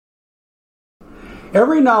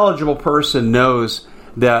Every knowledgeable person knows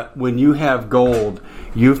that when you have gold,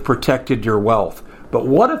 you've protected your wealth. But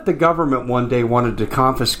what if the government one day wanted to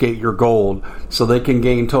confiscate your gold so they can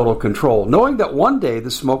gain total control, knowing that one day the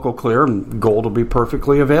smoke will clear and gold will be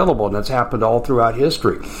perfectly available, and that's happened all throughout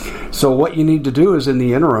history. So what you need to do is, in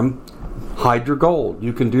the interim, hide your gold.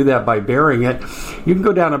 You can do that by burying it. You can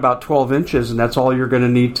go down about 12 inches, and that's all you're going to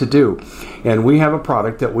need to do. And we have a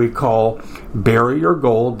product that we call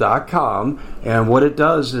buryyourgold.com, and what it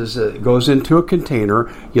does is it goes into a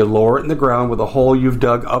container. You lower it in the ground with a hole you've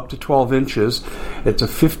dug up to 12 inches. It's a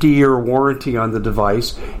 50-year warranty on the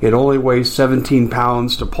device. It only weighs 17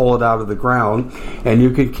 pounds to pull it out of the ground, and you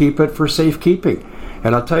can keep it for safekeeping.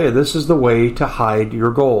 And I'll tell you, this is the way to hide your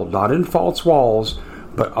gold, not in false walls,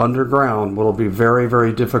 but underground. Will be very,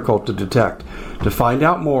 very difficult to detect. To find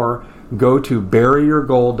out more, go to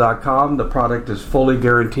buryyourgold.com. The product is fully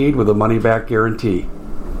guaranteed with a money-back guarantee.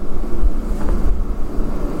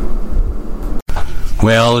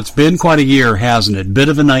 Well, it's been quite a year, hasn't it? Bit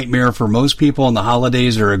of a nightmare for most people, and the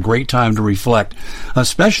holidays are a great time to reflect,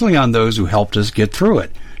 especially on those who helped us get through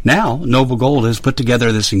it. Now, Noble Gold has put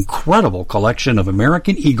together this incredible collection of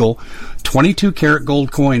American Eagle 22-karat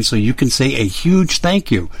gold coins, so you can say a huge thank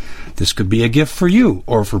you. This could be a gift for you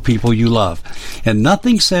or for people you love. And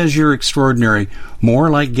nothing says you're extraordinary more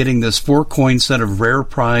like getting this 4-coin set of rare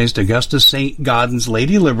prized Augusta St. Gaudens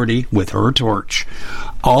Lady Liberty with her torch.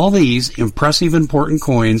 All these impressive, important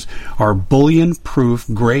coins are bullion-proof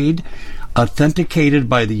grade, authenticated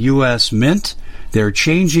by the U.S. Mint. They're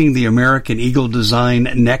changing the American Eagle design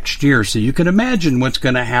next year, so you can imagine what's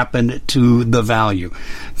going to happen to the value.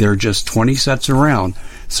 There are just 20 sets around,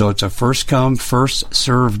 so it's a first-come,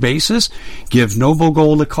 first-served basis. Give Noble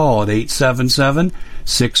Gold a call at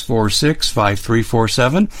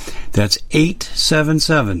 877-646-5347. That's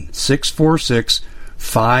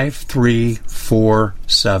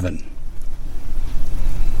 877-646-5347.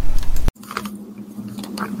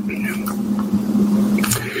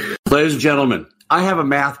 Ladies and gentlemen, I have a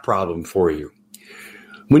math problem for you.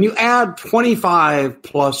 When you add 25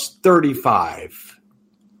 plus 35,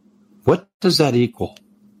 what does that equal?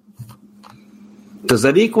 Does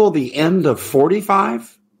that equal the end of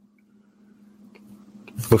 45?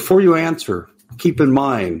 Before you answer, keep in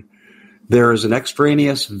mind there is an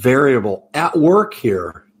extraneous variable at work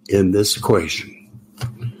here in this equation.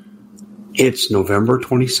 It's November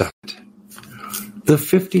 22nd, the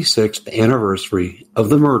 56th anniversary of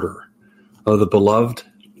the murder of the beloved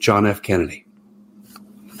John F. Kennedy.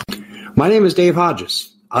 My name is Dave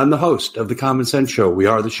Hodges. I'm the host of The Common Sense Show. We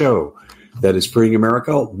are the show that is freeing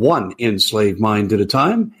America one enslaved mind at a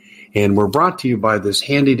time. And we're brought to you by this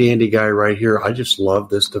handy-dandy guy right here. I just love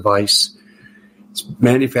this device. It's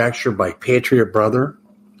manufactured by Patriot Brother.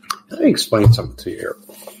 Let me explain something to you here.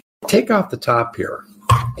 Take off the top here,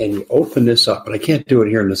 and you open this up. And I can't do it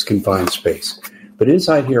here in this confined space. But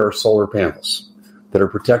inside here are solar panels that are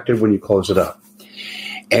protected when you close it up.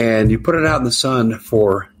 And you put it out in the sun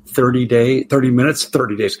for 30 minutes.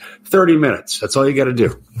 That's all you got to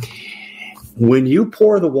do. When you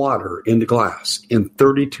pour the water into glass in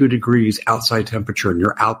 32 degrees outside temperature and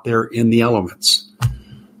you're out there in the elements,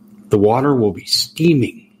 the water will be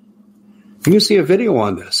steaming. You can see a video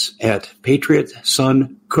on this at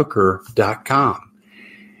patriotsuncooker.com.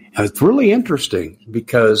 And it's really interesting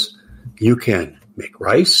because you can make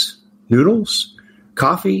rice, noodles,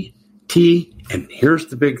 coffee, tea, and here's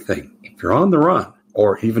the big thing. If you're on the run,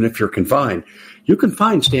 or even if you're confined, you can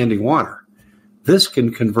find standing water. This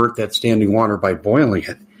can convert that standing water by boiling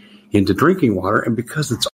it into drinking water, and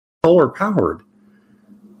because it's solar powered,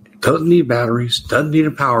 it doesn't need batteries, doesn't need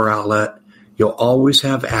a power outlet, you'll always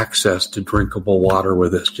have access to drinkable water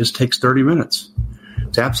with this. Just takes 30 minutes.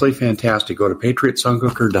 It's absolutely fantastic. Go to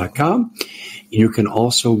patriotsuncooker.com. You can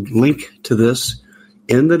also link to this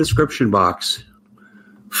in the description box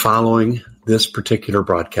following this particular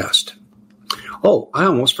broadcast. Oh, I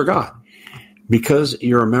almost forgot. Because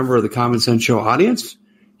you're a member of the Common Sense Show audience,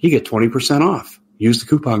 you get 20% off. Use the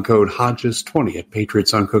coupon code Hodges20 at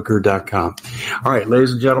patriotsuncooker.com. All right,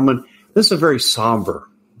 ladies and gentlemen, this is a very somber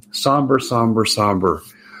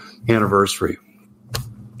anniversary.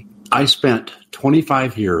 I spent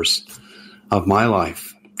 25 years of my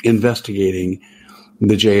life investigating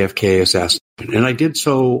the JFK assassination, and I did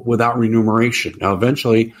so without remuneration. Now,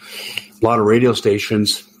 eventually, a lot of radio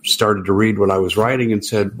stations started to read what I was writing and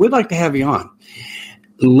said, we'd like to have you on.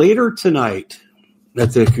 Later tonight,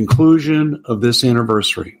 at the conclusion of this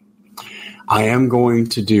anniversary, I am going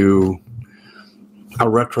to do a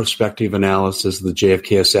retrospective analysis of the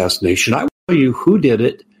JFK assassination. I will tell you who did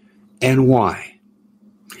it and why.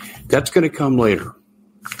 That's going to come later.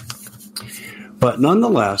 But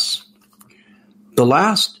nonetheless, the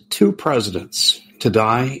last two presidents to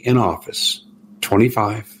die in office,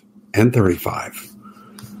 25 and 35,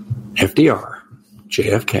 FDR,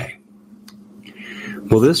 JFK.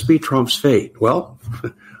 Will this be Trump's fate? Well,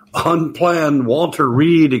 unplanned Walter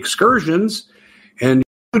Reed excursions and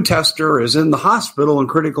food tester is in the hospital in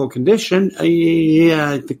critical condition.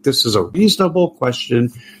 I think this is a reasonable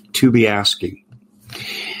question to be asking.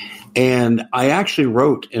 And I actually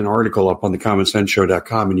wrote an article up on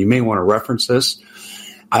thecommonsenseshow.com, and you may want to reference this.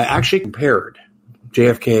 I actually compared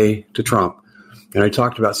JFK to Trump, and I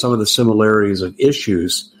talked about some of the similarities of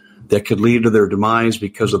issues that could lead to their demise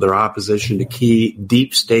because of their opposition to key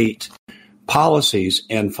deep state policies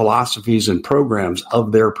and philosophies and programs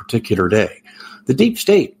of their particular day. The deep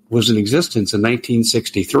state was in existence in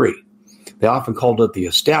 1963. They often called it the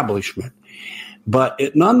establishment, but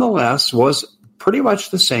it nonetheless was pretty much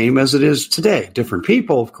the same as it is today. Different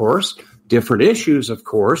people, of course, different issues, of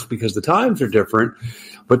course, because the times are different,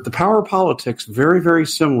 but the power politics very, very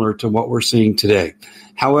similar to what we're seeing today.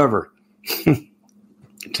 However,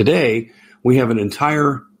 today we have an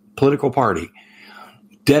entire political party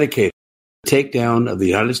dedicated to the takedown of the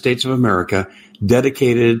United States of America,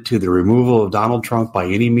 dedicated to the removal of Donald Trump by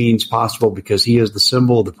any means possible because he is the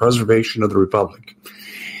symbol of the preservation of the republic.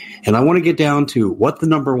 And I want to get down to what the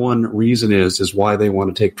number one reason is why they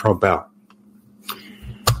want to take Trump out.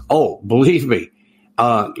 Oh, believe me.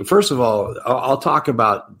 First of all, I'll talk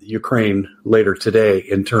about Ukraine later today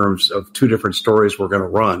in terms of two different stories we're going to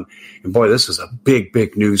run. And boy, this is a big,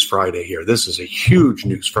 big news Friday here. This is a huge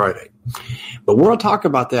news Friday. But we'll talk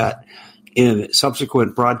about that in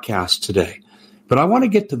subsequent broadcasts today. But I want to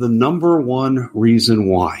get to the number one reason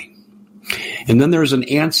why. And then there's an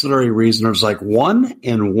ancillary reason. There's like 1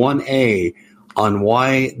 and 1A on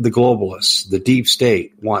why the globalists, the deep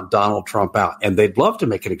state, want Donald Trump out. And they'd love to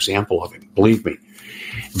make an example of him, believe me.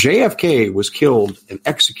 JFK was killed and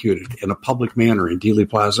executed in a public manner in Dealey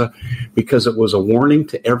Plaza because it was a warning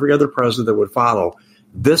to every other president that would follow,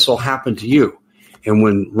 this will happen to you. And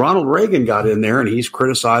when Ronald Reagan got in there and he's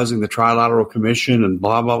criticizing the Trilateral Commission and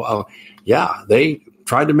blah, blah, blah, yeah, they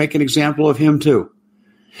tried to make an example of him too.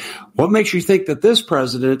 What makes you think that this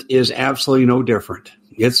president is absolutely no different?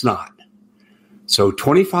 It's not. So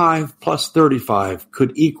 25 plus 35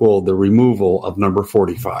 could equal the removal of number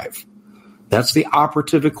 45. That's the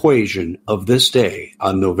operative equation of this day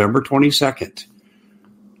on November 22nd,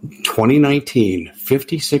 2019,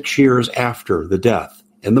 56 years after the death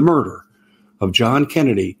and the murder of John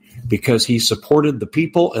Kennedy because he supported the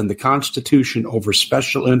people and the Constitution over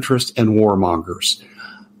special interests and warmongers.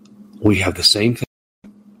 We have the same thing.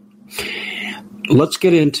 Let's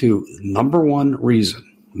get into number one reason.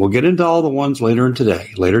 We'll get into all the ones later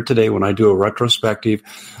today when I do a retrospective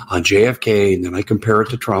on JFK and then I compare it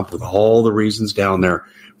to Trump with all the reasons down there.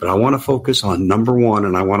 But I want to focus on number one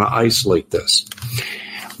and I want to isolate this.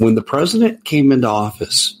 When the president came into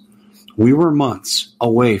office, we were months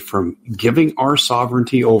away from giving our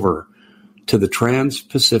sovereignty over to the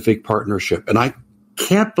Trans-Pacific Partnership. And I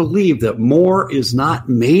can't believe that more is not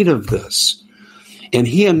made of this. And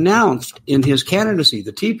he announced in his candidacy,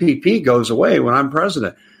 the TPP goes away when I'm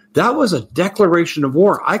president. That was a declaration of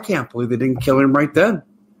war. I can't believe they didn't kill him right then.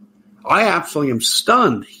 I absolutely am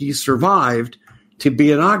stunned he survived to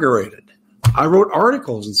be inaugurated. I wrote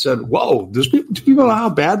articles and said, whoa, do people know how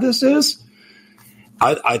bad this is?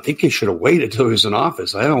 I think he should have waited till he was in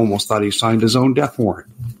office. I almost thought he signed his own death warrant.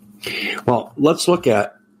 Well, let's look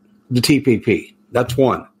at the TPP. That's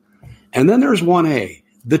one. And then there's 1A.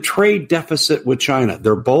 The trade deficit with China.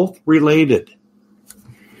 They're both related.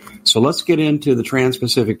 So let's get into the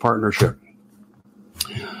Trans-Pacific Partnership.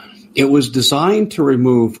 It was designed to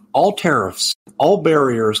remove all tariffs, all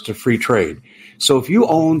barriers to free trade. So if you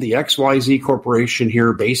own the XYZ corporation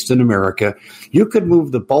here based in America, you could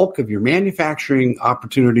move the bulk of your manufacturing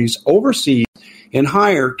opportunities overseas and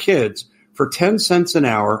hire kids for 10 cents an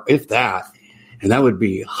hour, if that. And that would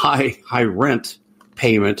be high rent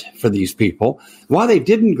payment for these people. Why they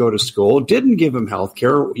didn't go to school, didn't give them health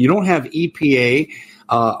care. You don't have EPA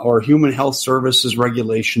or Human Health Services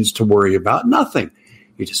regulations to worry about. Nothing.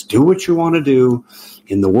 You just do what you want to do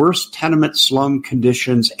in the worst tenement slum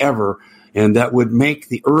conditions ever. And that would make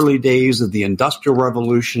the early days of the Industrial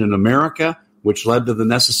Revolution in America, which led to the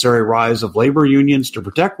necessary rise of labor unions to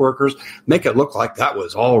protect workers, make it look like that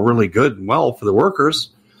was all really good and well for the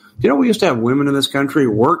workers. You know, we used to have women in this country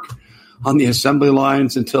work on the assembly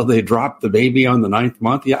lines until they dropped the baby on the 9th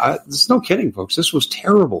month. Yeah, this is no kidding, folks. This was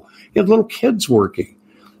terrible. You had little kids working,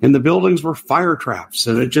 and the buildings were fire traps,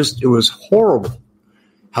 and it was horrible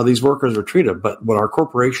how these workers were treated. But what our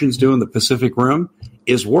corporations do in the Pacific Rim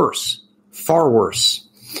is worse. far worse.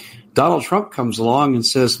 Donald Trump comes along and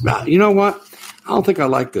says, you know what? I don't think I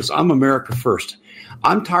like this. I'm America first.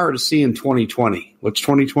 I'm tired of seeing 2020. What's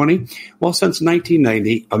 2020? Well, since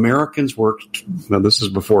 1990, Americans worked, now this is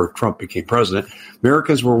before Trump became president,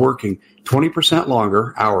 Americans were working 20%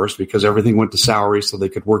 longer hours because everything went to salary so they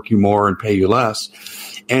could work you more and pay you less.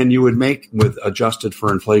 And you would make, with adjusted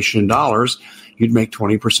for inflation in dollars, you'd make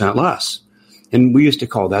 20% less. And we used to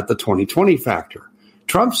call that the 2020 factor.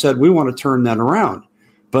 Trump said we want to turn that around.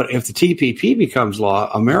 But if the TPP becomes law,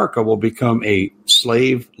 America will become a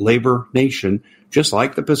slave labor nation, just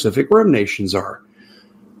like the Pacific Rim nations are.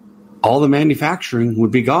 All the manufacturing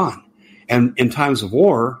would be gone. And in times of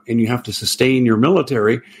war, and you have to sustain your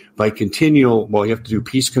military by you have to do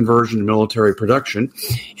peace conversion and military production.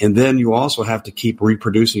 And then you also have to keep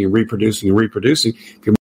reproducing and reproducing and reproducing. If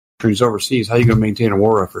your military's overseas, how are you going to maintain a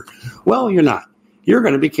war effort? Well, you're not. You're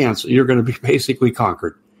going to be canceled. You're going to be basically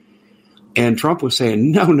conquered. And Trump was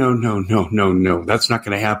saying, no. That's not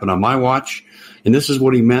going to happen on my watch. And this is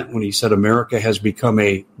what he meant when he said America has become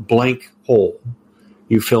a blank hole.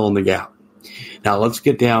 You fill in the gap. Now, let's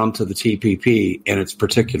get down to the TPP and its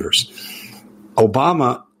particulars.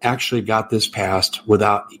 Obama actually got this passed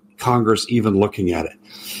without Congress even looking at it.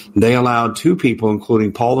 They allowed two people,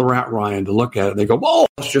 including Paul the Rat Ryan, to look at it. They go, oh,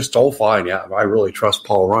 it's just all fine. Yeah, I really trust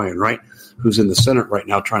Paul Ryan, right? Who's in the Senate right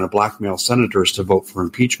now trying to blackmail senators to vote for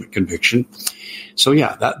impeachment conviction. So,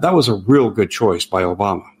 yeah, that was a real good choice by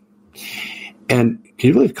Obama. And can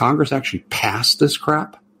you believe Congress actually passed this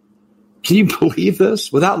crap? Can you believe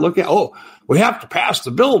this? Without looking, we have to pass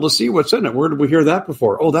the bill to see what's in it. Where did we hear that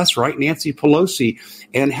before? Oh, that's right, Nancy Pelosi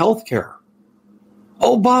and health care.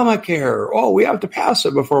 Obamacare. Oh, we have to pass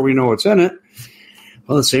it before we know what's in it.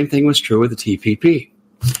 Well, the same thing was true with the TPP.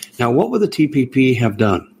 Now, what would the TPP have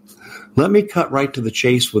done? Let me cut right to the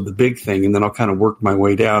chase with the big thing, and then I'll kind of work my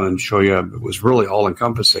way down and show you it was really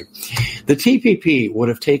all-encompassing. The TPP would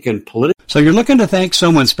have taken political... So you're looking to thank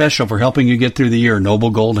someone special for helping you get through the year. Noble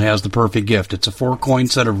Gold has the perfect gift. It's a 4-coin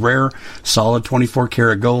set of rare, solid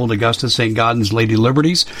 24-karat gold Augusta St. Gaudens Lady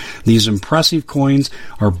Liberties. These impressive coins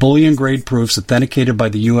are bullion-grade proofs authenticated by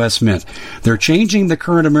the U.S. Mint. They're changing the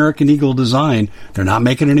current American Eagle design. They're not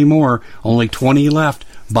making any more. Only 20 left.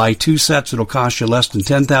 Buy 2 sets. It'll cost you less than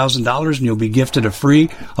 $10,000, and you'll be gifted a free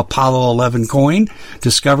Apollo 11 coin.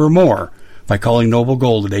 Discover more by calling Noble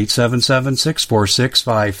Gold at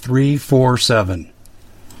 877-646-5347.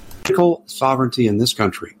 Political sovereignty in this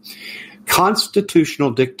country.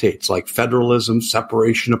 Constitutional dictates like federalism,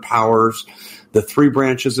 separation of powers, the 3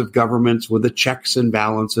 branches of governments with the checks and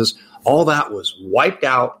balances, all that was wiped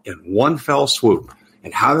out in one fell swoop.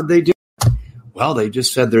 And how did they do it? Well, they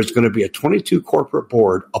just said there's going to be a 22 corporate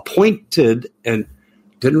board appointed, and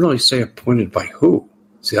didn't really say appointed by who.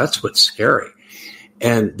 See, that's what's scary.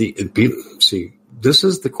 And this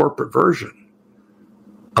is the corporate version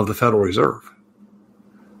of the Federal Reserve.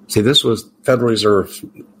 See, this was Federal Reserve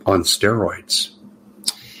on steroids.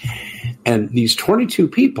 And these 22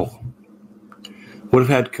 people would have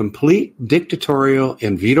had complete dictatorial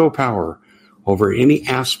and veto power over any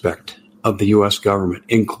aspect of the U.S. government,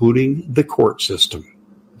 including the court system.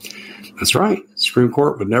 That's right. The Supreme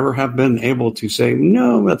Court would never have been able to say,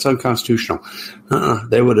 no, that's unconstitutional.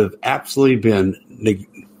 They would have absolutely been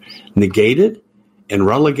negated and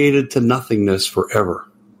relegated to nothingness forever.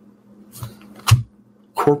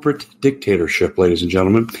 Corporate dictatorship, ladies and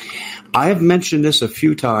gentlemen. I have mentioned this a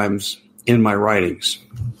few times in my writings.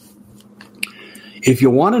 If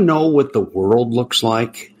you want to know what the world looks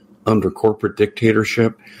like under corporate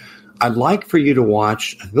dictatorship, I'd like for you to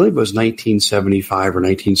watch, I believe it was 1975 or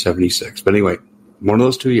 1976, but anyway, one of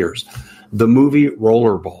those 2 years, the movie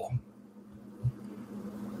Rollerball.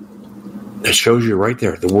 It shows you right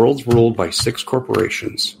there, the world's ruled by 6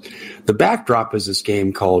 corporations. The backdrop is this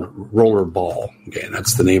game called Rollerball. Okay,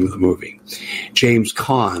 that's the name of the movie. James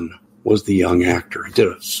Caan was the young actor. He did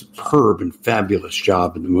a superb and fabulous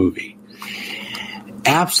job in the movie.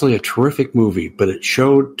 Absolutely a terrific movie, but it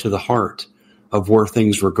showed to the heart of where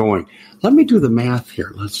things were going. Let me do the math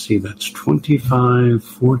here. Let's see, that's 25,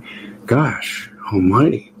 40. Gosh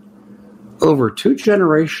almighty. Over 2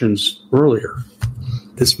 generations earlier,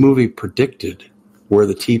 this movie predicted where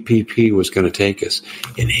the TPP was going to take us.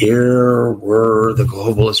 And here were the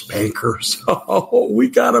globalist bankers. Oh, we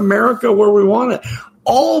got America where we want it.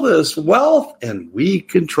 All this wealth, and we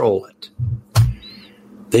control it.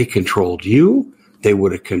 They controlled you. They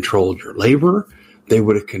would have controlled your labor. They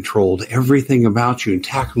would have controlled everything about you and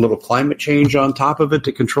tacked a little climate change on top of it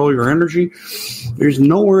to control your energy. There's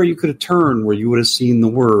nowhere you could have turned where you would have seen the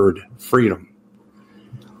word freedom.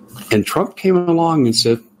 And Trump came along and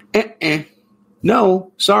said,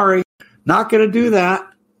 no, sorry. Not going to do that.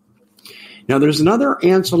 Now, there's another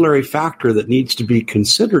ancillary factor that needs to be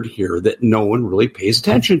considered here that no one really pays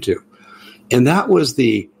attention to. And that was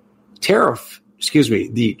the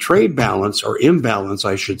the trade balance or imbalance,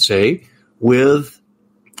 I should say, with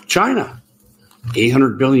China.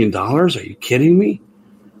 $800 billion? Are you kidding me?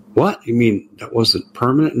 What? You mean that wasn't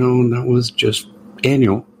permanent? No, that was just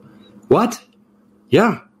annual. What?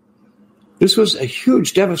 Yeah. This was a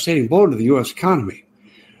huge, devastating blow to the U.S. economy.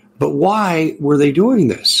 But why were they doing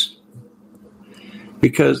this?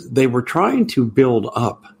 Because they were trying to build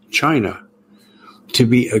up China to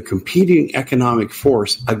be a competing economic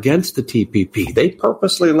force against the TPP. They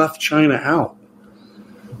purposely left China out.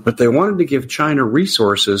 But they wanted to give China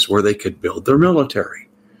resources where they could build their military.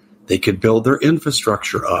 They could build their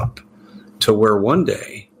infrastructure up to where one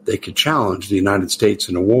day they could challenge the United States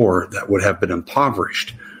in a war that would have been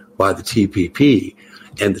impoverished by the TPP,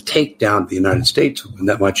 and the takedown of the United States would have been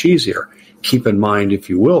that much easier. Keep in mind, if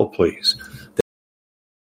you will, please,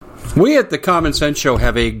 we at the Common Sense Show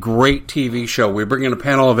have a great TV show. We bring in a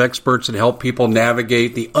panel of experts and help people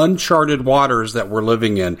navigate the uncharted waters that we're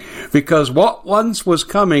living in. Because what once was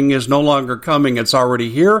coming is no longer coming. It's already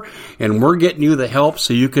here, and we're getting you the help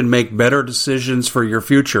so you can make better decisions for your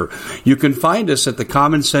future. You can find us at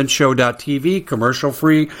thecommonsenseshow.tv,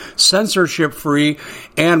 commercial-free, censorship-free,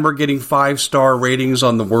 and we're getting 5-star ratings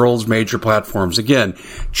on the world's major platforms. Again,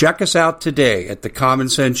 check us out today at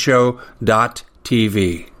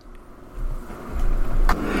thecommonsenseshow.tv.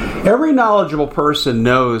 Every knowledgeable person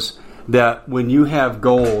knows that when you have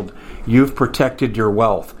gold, you've protected your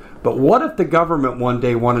wealth. But what if the government one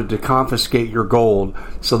day wanted to confiscate your gold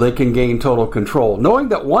so they can gain total control, knowing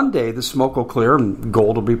that one day the smoke will clear and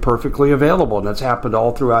gold will be perfectly available, and that's happened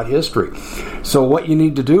all throughout history. So what you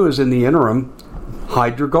need to do is, in the interim,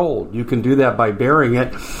 hide your gold. You can do that by burying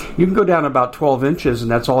it. You can go down about 12 inches, and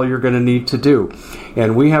that's all you're going to need to do.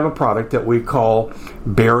 And we have a product that we call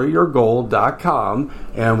buryyourgold.com,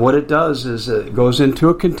 and what it does is it goes into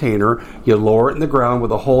a container. You lower it in the ground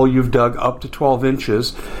with a hole you've dug up to 12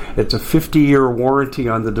 inches. It's a 50-year warranty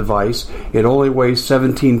on the device. It only weighs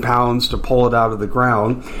 17 pounds to pull it out of the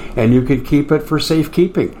ground, and you can keep it for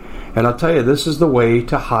safekeeping. And I'll tell you, this is the way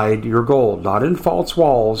to hide your gold, not in false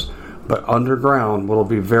walls, but underground. Will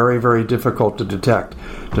be very, very difficult to detect.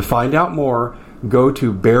 To find out more, go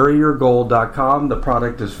to buryyourgold.com. The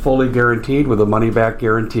product is fully guaranteed with a money-back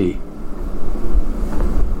guarantee.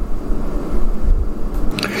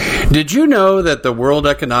 Did you know that the World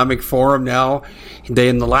Economic Forum now,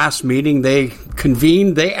 in the last meeting they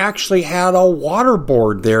convened, they actually had a water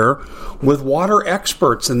board there with water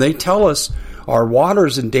experts, and they tell us our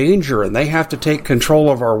water's in danger and they have to take control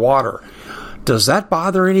of our water. Does that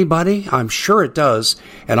bother anybody? I'm sure it does.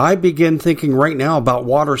 And I begin thinking right now about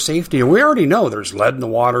water safety. And we already know there's lead in the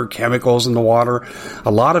water, chemicals in the water.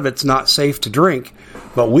 A lot of it's not safe to drink.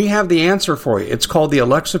 But we have the answer for you. It's called the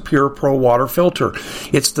Alexa Pure Pro Water Filter.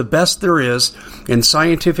 It's the best there is, and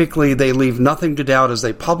scientifically they leave nothing to doubt as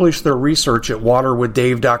they publish their research at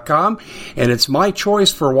waterwithdave.com, and it's my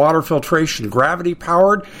choice for water filtration.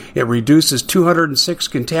 Gravity-powered, it reduces 206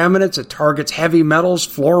 contaminants, it targets heavy metals,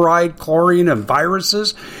 fluoride, chlorine, and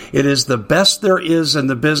viruses. It is the best there is in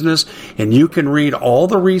the business, and you can read all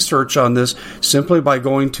the research on this simply by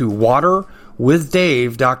going to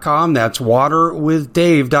waterwithdave.com. That's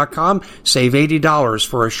waterwithdave.com. Save $80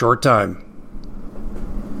 for a short time.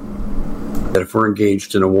 That if we're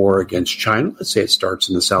engaged in a war against China, let's say it starts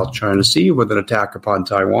in the South China Sea with an attack upon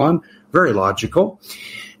Taiwan, very logical.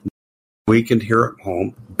 Weakened here at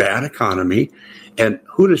home, bad economy. And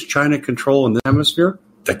who does China control in the hemisphere?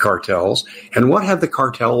 The cartels. And what have the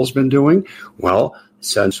cartels been doing? Well,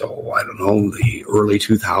 since, the early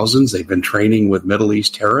 2000s, they've been training with Middle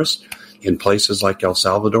East terrorists in places like El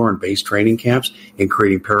Salvador and base training camps and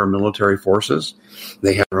creating paramilitary forces.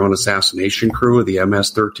 They have their own assassination crew of the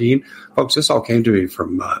MS-13. Folks, this all came to me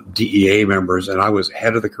from DEA members, and I was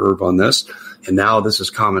ahead of the curve on this, and now this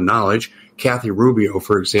is common knowledge. Kathy Rubio,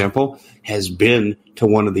 for example, has been to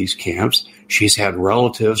one of these camps. She's had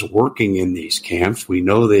relatives working in these camps. We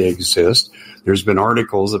know they exist. There's been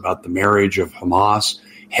articles about the marriage of Hamas,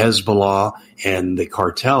 Hezbollah, and the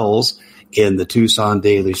cartels in the Tucson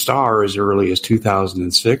Daily Star as early as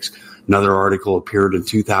 2006. Another article appeared in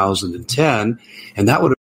 2010, and that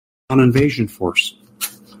would have been an invasion force,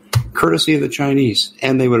 courtesy of the Chinese.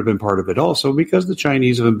 And they would have been part of it also because the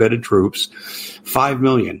Chinese have embedded troops, 5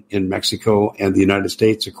 million in Mexico and the United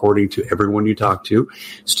States, according to everyone you talk to.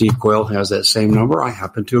 Steve Quayle has that same number. I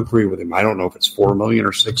happen to agree with him. I don't know if it's 4 million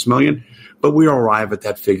or 6 million, but we arrive at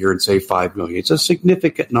that figure and say 5 million. It's a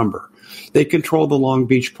significant number. They controlled the Long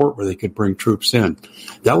Beach port where they could bring troops in.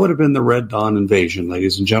 That would have been the Red Dawn invasion,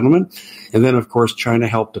 ladies and gentlemen. And then, of course, China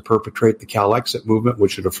helped to perpetrate the Cal-Exit movement,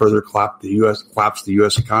 which would have further collapsed the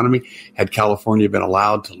U.S. economy had California been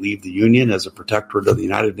allowed to leave the Union as a protectorate of the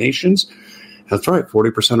United Nations. That's right,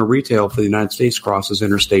 40% of retail for the United States crosses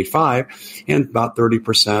Interstate 5, and about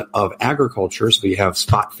 30% of agriculture. So you have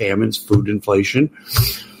spot famines, food inflation.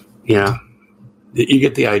 Yeah, you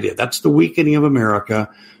get the idea. That's the weakening of America,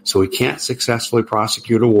 so we can't successfully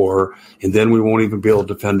prosecute a war, and then we won't even be able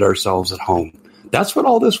to defend ourselves at home. That's what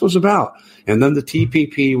all this was about. And then the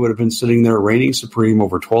TPP would have been sitting there reigning supreme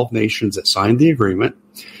over 12 nations that signed the agreement.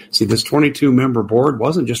 See, this 22-member board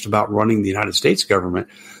wasn't just about running the United States government.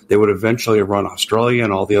 They would eventually run Australia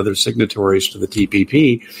and all the other signatories to the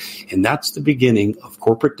TPP, and that's the beginning of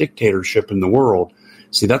corporate dictatorship in the world.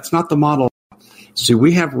 See, that's not the model. See,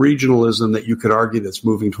 we have regionalism that you could argue that's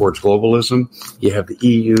moving towards globalism. You have the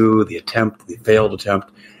EU, the failed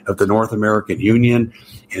attempt of the North American Union,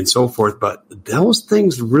 and so forth. But those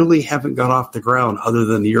things really haven't got off the ground other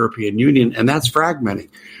than the European Union, and that's fragmenting.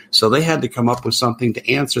 So they had to come up with something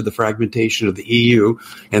to answer the fragmentation of the EU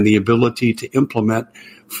and the ability to implement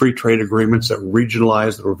free trade agreements that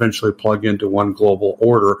regionalize, that will eventually plug into one global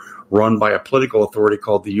order run by a political authority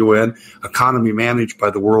called the UN, economy managed by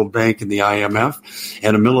the World Bank and the IMF,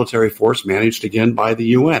 and a military force managed again by the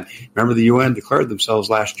UN. Remember, the UN declared themselves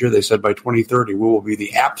last year. They said by 2030, we will be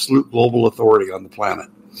the absolute global authority on the planet.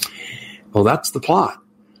 Well, that's the plot.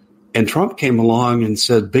 And Trump came along and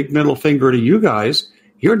said, big middle finger to you guys.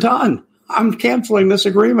 You're done. I'm canceling this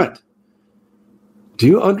agreement. Do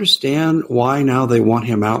you understand why now they want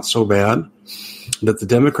him out so bad? That the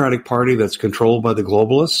Democratic Party that's controlled by the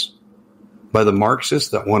globalists, by the Marxists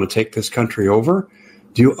that want to take this country over,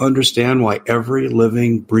 do you understand why every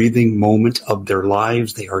living, breathing moment of their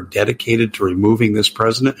lives they are dedicated to removing this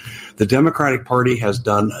president? The Democratic Party has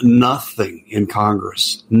done nothing in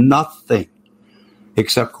Congress, nothing,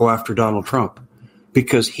 except go after Donald Trump,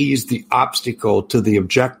 because he's the obstacle to the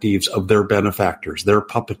objectives of their benefactors, their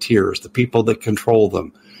puppeteers, the people that control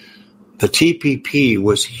them. The TPP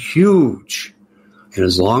was huge. And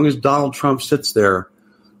as long as Donald Trump sits there,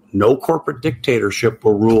 no corporate dictatorship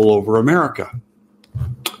will rule over America.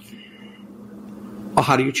 Well,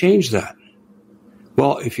 how do you change that?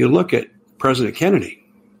 Well, if you look at President Kennedy,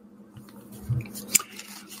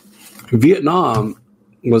 Vietnam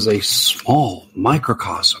was a small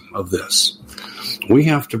microcosm of this. We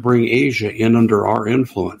have to bring Asia in under our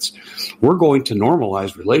influence. We're going to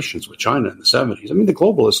normalize relations with China in the 70s. I mean, the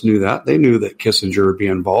globalists knew that. They knew that Kissinger would be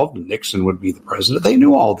involved and Nixon would be the president. They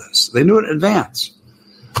knew all this. They knew it in advance.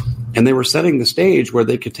 And they were setting the stage where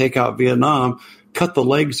they could take out Vietnam, cut the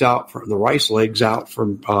rice legs out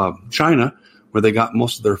from China, where they got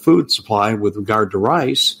most of their food supply with regard to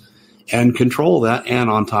rice, and control that. And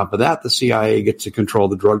on top of that, the CIA gets to control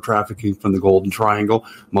the drug trafficking from the Golden Triangle,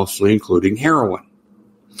 mostly including heroin.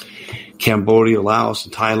 Cambodia, Laos,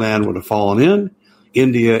 and Thailand would have fallen in.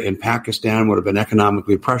 India and Pakistan would have been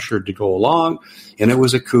economically pressured to go along. And it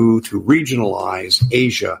was a coup to regionalize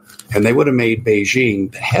Asia. And they would have made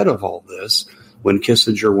Beijing the head of all this when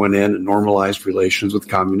Kissinger went in and normalized relations with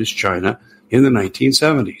communist China in the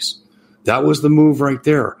 1970s. That was the move right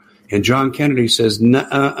there. And John Kennedy says,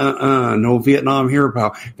 no Vietnam here,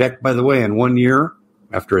 pal. In fact, by the way, in 1 year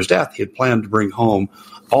after his death, he had planned to bring home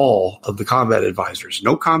all of the combat advisors.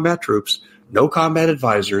 No combat troops, no combat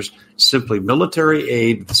advisors, simply military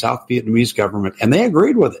aid to the South Vietnamese government. And they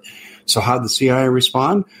agreed with it. So how did the CIA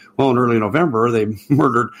respond? Well, in early November, they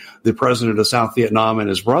murdered the president of South Vietnam and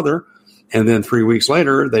his brother. And then 3 weeks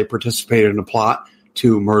later, they participated in a plot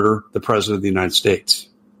to murder the president of the United States.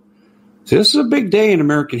 So this is a big day in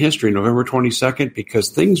American history, November 22nd, because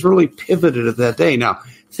things really pivoted at that day. Now,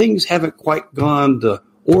 things haven't quite gone to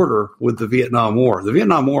order with the Vietnam War. The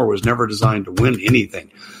Vietnam War was never designed to win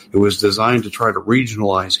anything. It was designed to try to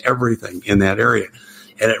regionalize everything in that area.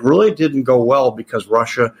 And it really didn't go well because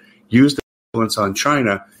Russia used the influence on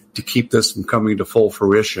China to keep this from coming to full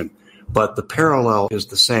fruition. But the parallel is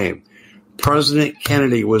the same. President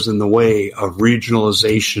Kennedy was in the way of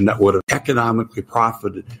regionalization that would have economically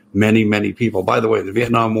profited many, many people. By the way, the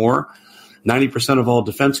Vietnam War, 90% of all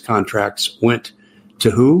defense contracts went to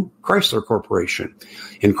who? Chrysler Corporation.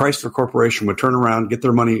 And Chrysler Corporation would turn around, get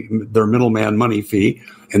their money, their middleman money fee,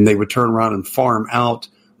 and they would turn around and farm out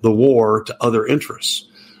the war to other interests.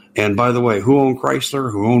 And by the way, who owned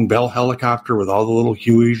Chrysler? Who owned Bell Helicopter with all the little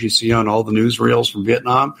Hueys you see on all the newsreels from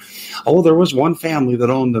Vietnam? Oh, there was one family that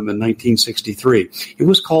owned them in 1963. It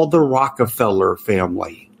was called the Rockefeller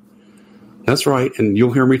family. That's right. And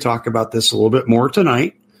you'll hear me talk about this a little bit more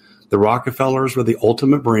tonight. The Rockefellers were the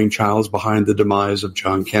ultimate brainchilds behind the demise of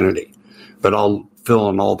John Kennedy. But I'll fill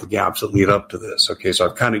in all the gaps that lead up to this. Okay, so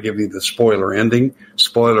I've kind of given you the spoiler ending,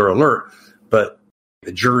 spoiler alert, but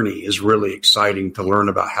the journey is really exciting to learn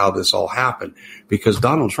about how this all happened because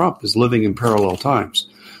Donald Trump is living in parallel times.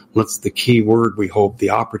 That's the key word, we hope. The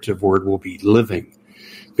operative word will be living.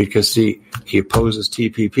 Because, see, he opposes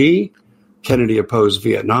TPP. Kennedy opposed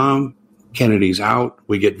Vietnam. Kennedy's out.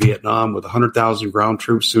 We get Vietnam with 100,000 ground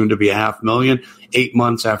troops, soon to be 500,000, 8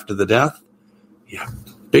 months after the death. Yeah,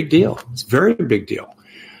 big deal. It's a very big deal.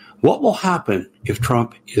 What will happen if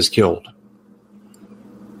Trump is killed?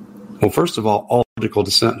 Well, first of all political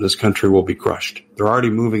dissent in this country will be crushed. They're already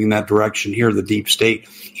moving in that direction here, the deep state,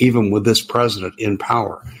 even with this president in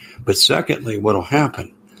power. But secondly, what will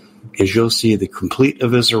happen is you'll see the complete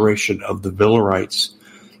evisceration of the Bill of Rights.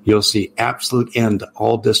 You'll see absolute end to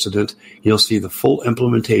all dissident. You'll see the full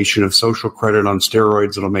implementation of social credit on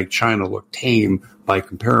steroids that'll make China look tame by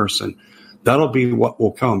comparison. That'll be what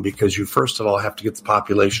will come because you first of all have to get the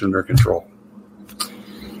population under control.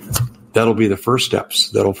 That'll be the first steps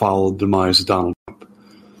that'll follow the demise of Donald Trump,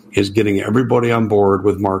 is getting everybody on board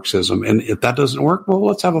with Marxism. And if that doesn't work, well,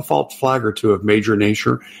 let's have a false flag or two of major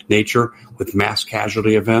nature with mass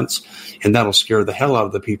casualty events, and that'll scare the hell out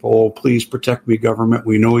of the people. Oh, please protect me, government.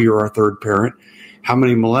 We know you're our third parent. How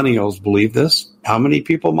many millennials believe this? How many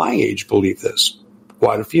people my age believe this?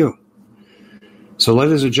 Quite a few. So,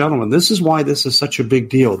 ladies and gentlemen, this is why this is such a big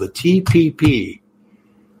deal. The TPP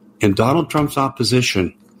and Donald Trump's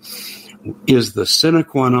opposition is the sine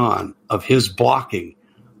qua non of his blocking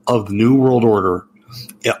of the New World Order.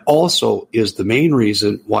 It also is the main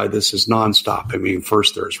reason why this is nonstop. I mean,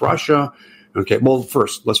 first there's Russia. Okay, well,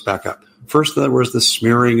 first, let's back up. First, there was the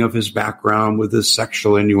smearing of his background with his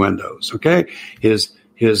sexual innuendos, okay? His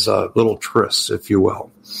little trysts, if you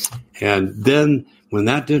will. And then when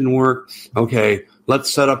that didn't work, okay,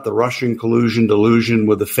 let's set up the Russian collusion delusion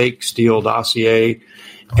with the fake Steele dossier.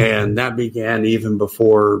 And that began even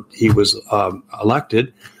before he was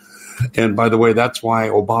elected. And by the way, that's why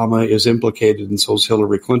Obama is implicated and so is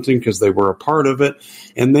Hillary Clinton, because they were a part of it.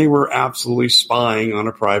 And they were absolutely spying on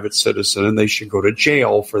a private citizen, and they should go to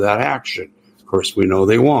jail for that action. Of course, we know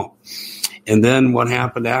they won't. And then what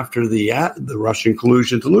happened after the Russian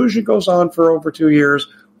collusion delusion goes on for over 2 years.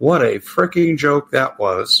 What a freaking joke that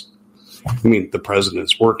was. I mean, the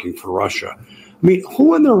president's working for Russia. I mean,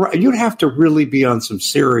 who in the you'd have to really be on some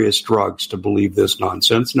serious drugs to believe this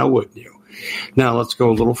nonsense, now wouldn't you? Now let's go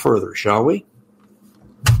a little further, shall we?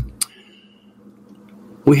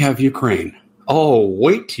 We have Ukraine. Oh,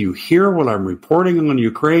 wait till you hear what I'm reporting on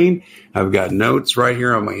Ukraine. I've got notes right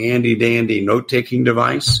here on my handy-dandy note-taking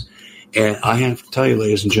device. And I have to tell you,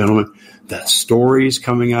 ladies and gentlemen, that stories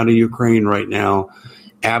coming out of Ukraine right now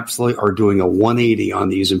absolutely are doing a 180 on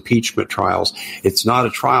these impeachment trials. It's not a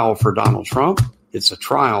trial for Donald Trump. It's a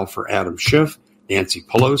trial for Adam Schiff, Nancy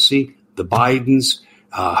Pelosi, the Bidens,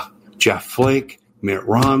 Jeff Flake, Mitt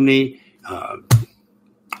Romney,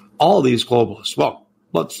 all these globalists. Well,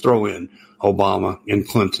 let's throw in Obama and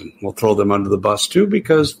Clinton. We'll throw them under the bus too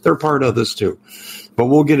because they're part of this too. But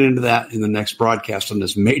we'll get into that in the next broadcast on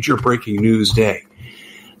this major breaking news day.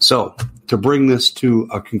 So to bring this to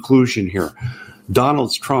a conclusion here,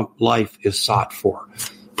 Donald Trump life is sought for.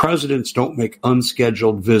 Presidents don't make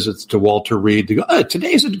unscheduled visits to Walter Reed to go,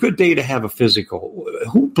 today's a good day to have a physical.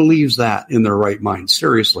 Who believes that in their right mind?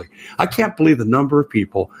 Seriously. I can't believe the number of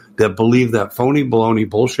people that believe that phony, baloney,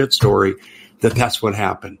 bullshit story that that's what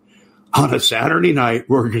happened. On a Saturday night,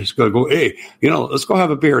 we're just going to go, hey, let's go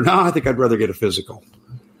have a beer. No, I think I'd rather get a physical.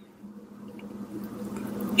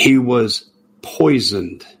 He was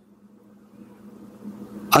poisoned.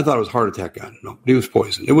 I thought it was a heart attack gun. No, he was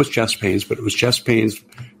poisoned. It was chest pains, but it was chest pains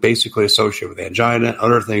basically associated with angina and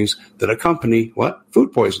other things that accompany what?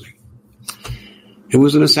 Food poisoning. It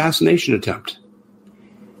was an assassination attempt.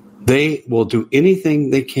 They will do anything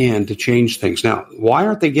they can to change things. Now, why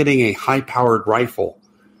aren't they getting a high-powered rifle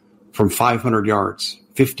from 500 yards,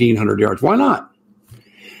 1,500 yards? Why not?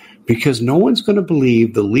 Because no one's going to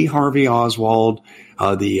believe the Lee Harvey Oswald,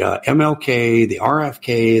 the MLK, the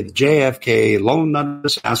RFK, the JFK, lone nut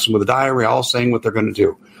assassin with a diary, all saying what they're going to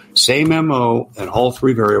do. Same MO and all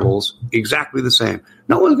three variables, exactly the same.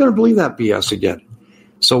 No one's going to believe that BS again.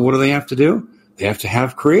 So what do they have to do? They have to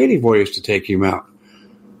have creative ways to take him out.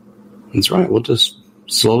 That's right. We'll just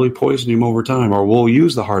slowly poison him over time, or we'll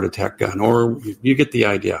use the heart attack gun, or you get the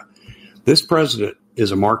idea. This president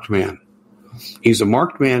is a marked man. He's a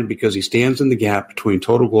marked man because he stands in the gap between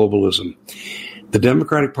total globalism. The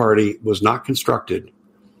Democratic Party was not constructed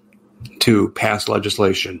to pass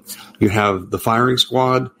legislation. You have the firing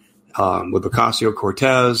squad with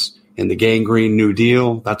Ocasio-Cortez and the gangrene New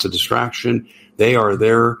Deal, that's a distraction. They are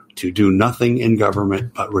there to do nothing in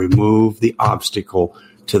government but remove the obstacle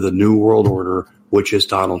to the New World Order, which is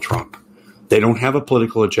Donald Trump. They don't have a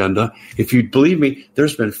political agenda. If you believe me,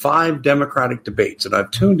 there's been 5 Democratic debates, and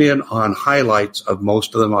I've tuned in on highlights of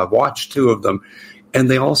most of them. I've watched 2 of them, and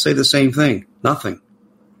they all say the same thing. Nothing.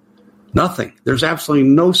 Nothing. There's absolutely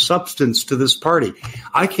no substance to this party.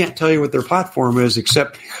 I can't tell you what their platform is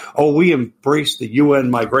except, we embrace the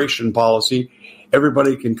UN migration policy.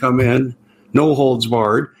 Everybody can come in, no holds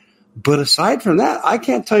barred. But aside from that, I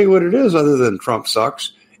can't tell you what it is other than Trump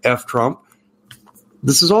sucks, F Trump.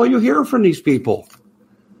 This is all you hear from these people.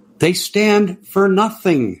 They stand for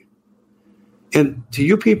nothing. And to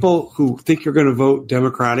you people who think you're going to vote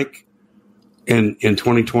Democratic in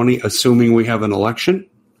 2020, assuming we have an election,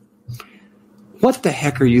 what the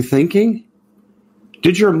heck are you thinking?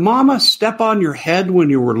 Did your mama step on your head when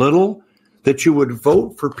you were little that you would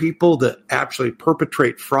vote for people that actually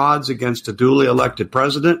perpetrate frauds against a duly elected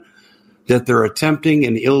president, that they're attempting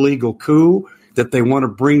an illegal coup, that they want to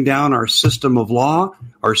bring down our system of law,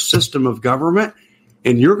 our system of government,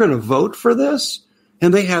 and you're going to vote for this?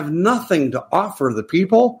 And they have nothing to offer the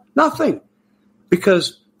people, nothing,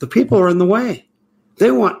 because the people are in the way. They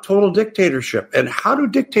want total dictatorship. And how do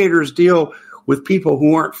dictators deal with people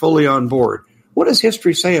who aren't fully on board? What does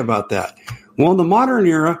history say about that? Well, in the modern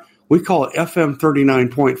era, we call it FM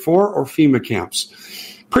 39.4 or FEMA camps.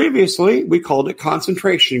 Previously, we called it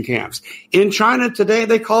concentration camps. In China today,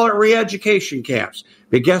 they call it re-education camps.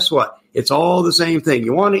 But guess what? It's all the same thing.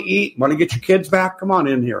 You want to eat? Want to get your kids back? Come on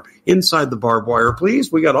in here. Inside the barbed wire,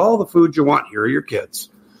 please. We got all the food you want. Here are your kids.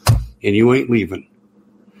 And you ain't leaving.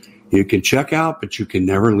 You can check out, but you can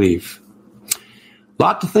never leave.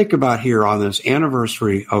 Lot to think about here on this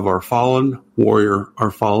anniversary of our fallen warrior,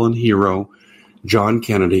 our fallen hero, John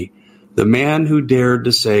Kennedy. The man who dared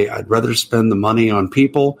to say, I'd rather spend the money on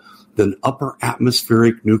people than upper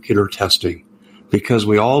atmospheric nuclear testing, because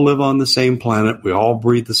we all live on the same planet. We all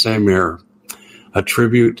breathe the same air. A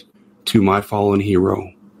tribute to my fallen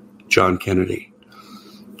hero, John Kennedy.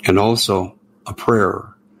 And also a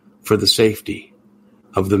prayer for the safety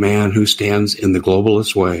of the man who stands in the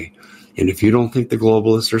globalist way. And if you don't think the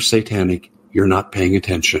globalists are satanic, you're not paying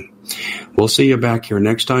attention. We'll see you back here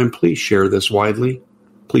next time. Please share this widely.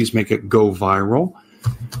 Please make it go viral.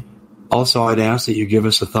 Also, I'd ask that you give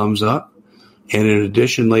us a thumbs up. And in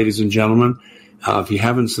addition, ladies and gentlemen, if you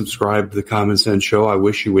haven't subscribed to the Common Sense Show, I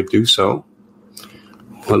wish you would do so.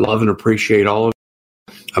 I love and appreciate all of you.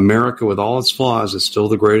 America, with all its flaws, is still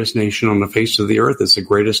the greatest nation on the face of the earth. It's the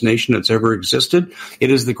greatest nation that's ever existed. It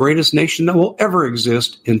is the greatest nation that will ever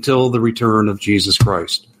exist until the return of Jesus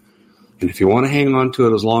Christ. And if you want to hang on to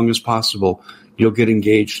it as long as possible, you'll get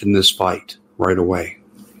engaged in this fight right away.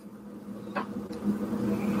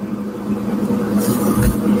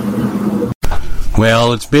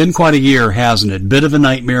 Well, it's been quite a year, hasn't it? Bit of a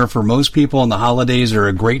nightmare for most people, and the holidays are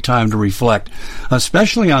a great time to reflect,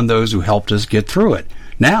 especially on those who helped us get through it.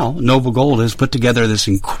 Now, Noble Gold has put together this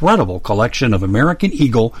incredible collection of American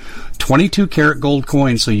Eagle 22-karat gold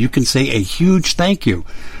coins so you can say a huge thank you.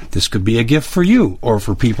 This could be a gift for you or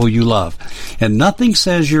for people you love. And nothing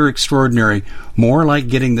says you're extraordinary more like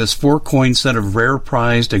getting this 4-coin set of rare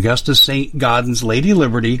prized Augusta St. Gaudens Lady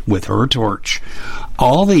Liberty with her torch.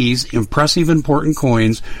 All these impressive important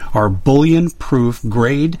coins are bullion-proof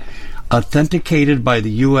grade, authenticated by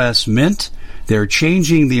the U.S. Mint. They're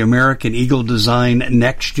changing the American Eagle design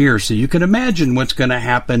next year, so you can imagine what's going to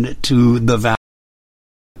happen to the value.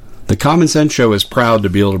 The Common Sense Show is proud to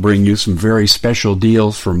be able to bring you some very special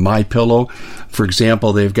deals from MyPillow. For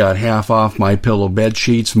example, they've got half off MyPillow bed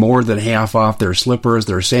sheets, more than half off their slippers,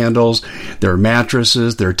 their sandals, their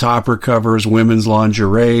mattresses, their topper covers, women's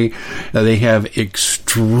lingerie. They have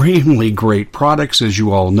extremely great products, as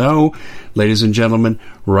you all know. Ladies and gentlemen,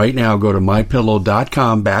 right now go to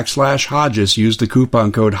mypillow.com/Hodges. Use the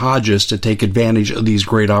coupon code Hodges to take advantage of these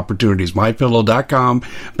great opportunities.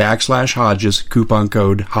 mypillow.com/Hodges, coupon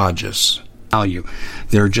code Hodges. Value.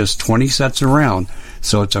 There are just 20 sets around,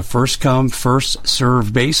 so it's a first-come,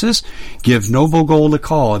 first-served basis. Give Noble Gold a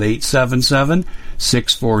call at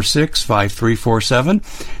 877-646-5347.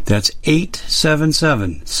 That's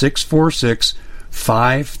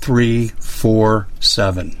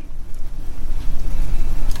 877-646-5347.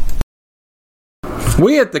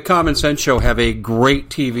 We at the Common Sense Show have a great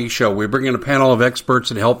TV show. We bring in a panel of experts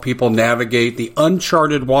and help people navigate the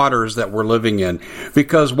uncharted waters that we're living in.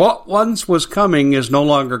 Because what once was coming is no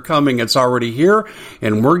longer coming. It's already here,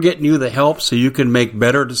 and we're getting you the help so you can make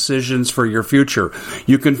better decisions for your future.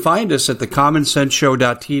 You can find us at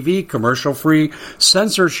thecommonsenseshow.tv, commercial-free,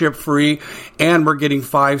 censorship-free, and we're getting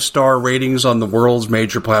 5-star ratings on the world's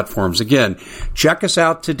major platforms. Again, check us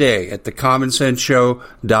out today at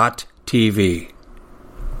thecommonsenseshow.tv.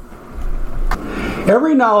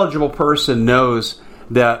 Every knowledgeable person knows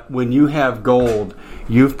that when you have gold,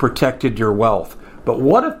 you've protected your wealth. But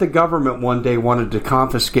what if the government one day wanted to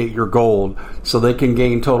confiscate your gold so they can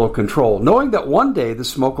gain total control, knowing that one day the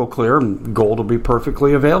smoke will clear and gold will be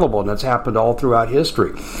perfectly available, and that's happened all throughout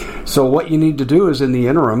history. So what you need to do is, in the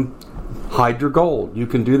interim, hide your gold. You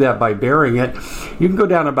can do that by burying it. You can go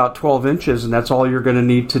down about 12 inches, and that's all you're going to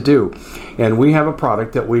need to do. And we have a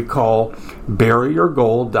product that we call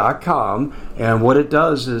buryyourgold.com, and what it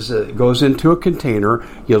does is it goes into a container.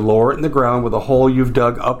 You lower it in the ground with a hole you've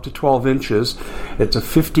dug up to 12 inches. It's a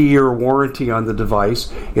 50-year warranty on the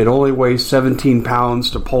device. It only weighs 17 pounds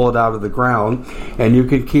to pull it out of the ground, and you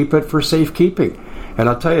can keep it for safekeeping. And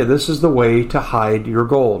I'll tell you, this is the way to hide your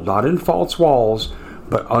gold. Not in false walls,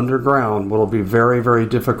 but underground, will be very, very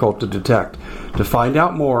difficult to detect. To find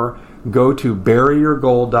out more, go to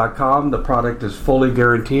buryyourgold.com. The product is fully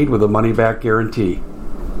guaranteed with a money-back guarantee.